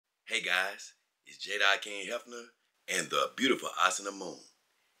Hey guys, it's JayDollKingHefner and the beautiful Asana Moon.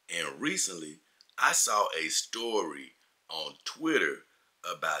 And recently, I saw a story on Twitter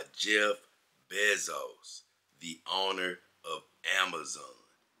about Jeff Bezos, the owner of Amazon.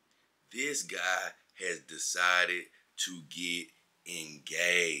 This guy has decided to get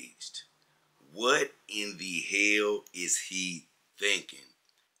engaged. What in the hell is he thinking?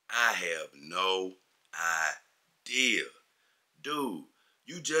 I have no idea. Dude,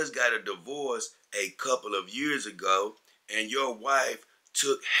 you just got a divorce a couple of years ago and your wife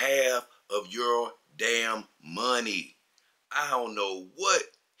took half of your damn money. I don't know what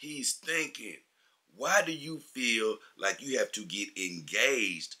he's thinking. Why do you feel like you have to get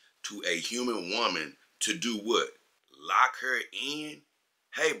engaged to a human woman to do what? Lock her in?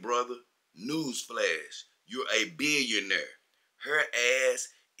 Hey brother, newsflash, you're a billionaire. Her ass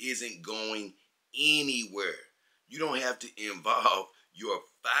isn't going anywhere. You don't have to involve your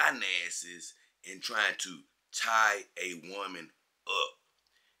finances in trying to tie a woman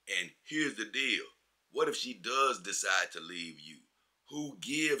up. And here's the deal. What if she does decide to leave you? Who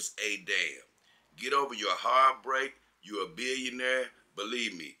gives a damn? Get over your heartbreak. You're a billionaire.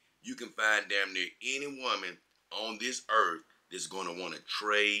 Believe me, you can find damn near any woman on this earth that's going to want to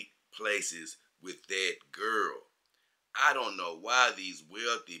trade places with that girl. I don't know why these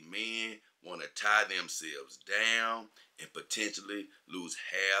wealthy men want to tie themselves down and potentially lose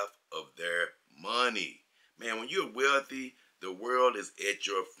half of their money. Man, when you're wealthy, the world is at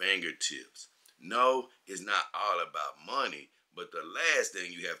your fingertips. No, it's not all about money, but the last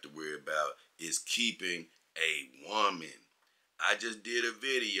thing you have to worry about is keeping a woman. I just did a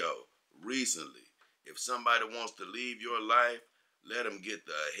video recently. If somebody wants to leave your life, let them get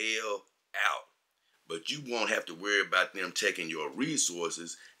the hell out. But you won't have to worry about them taking your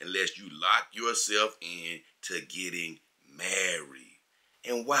resources unless you lock yourself in to getting married.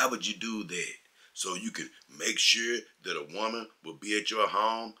 And why would you do that? So you can make sure that a woman will be at your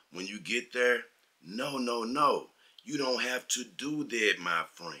home when you get there? No, no, no. You don't have to do that, my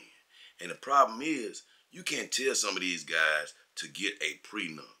friend. And the problem is, you can't tell some of these guys to get a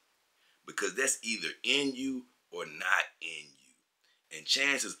prenup because that's either in you or not in you. And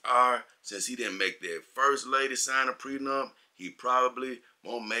chances are, since he didn't make that first lady sign a prenup, he probably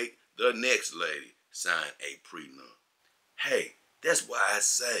won't make the next lady sign a prenup. Hey, that's why I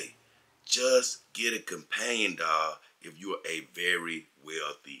say, just get a companion dog if you're a very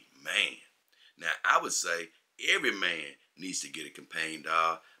wealthy man. Now, I would say every man needs to get a companion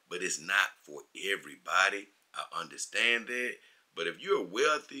dog, but it's not for everybody. I understand that. But if you're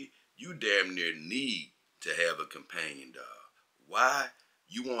wealthy, you damn near need to have a companion dog. Why?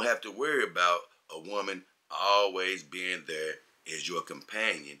 You won't have to worry about a woman always being there as your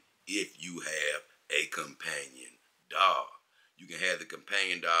companion if you have a companion dog. You can have the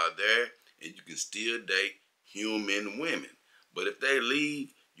companion dog there and you can still date human women. But if they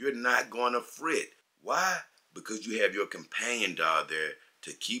leave, you're not going to fret. Why? Because you have your companion dog there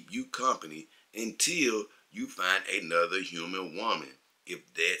to keep you company until you find another human woman, if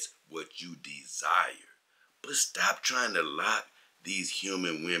that's what you desire. But stop trying to lock these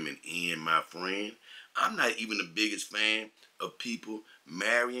human women in, my friend. I'm not even the biggest fan of people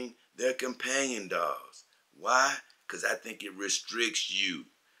marrying their companion dogs. Why? Because I think it restricts you.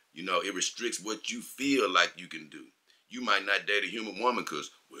 You know, it restricts what you feel like you can do. You might not date a human woman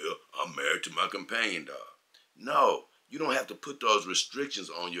because, well, I'm married to my companion dog. No, you don't have to put those restrictions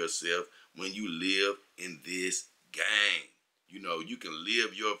on yourself when you live in this game. You know, you can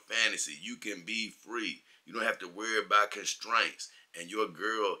live your fantasy. You can be free. You don't have to worry about constraints. And your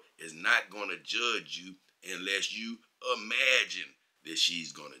girl is not going to judge you unless you imagine that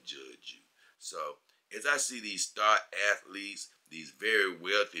she's going to judge you. So, as I see these star athletes, these very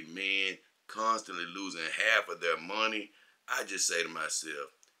wealthy men constantly losing half of their money, I just say to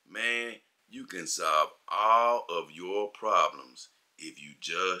myself, man, you can solve all of your problems if you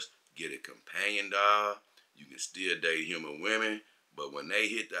just get a companion dog. You can still date human women, but when they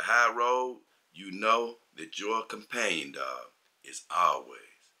hit the high road, you know that your companion dog is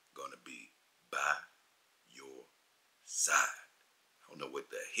always going to be by your side. I don't know what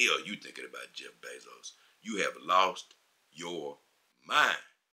the hell you thinking about, Jeff Bezos. You have lost your mind.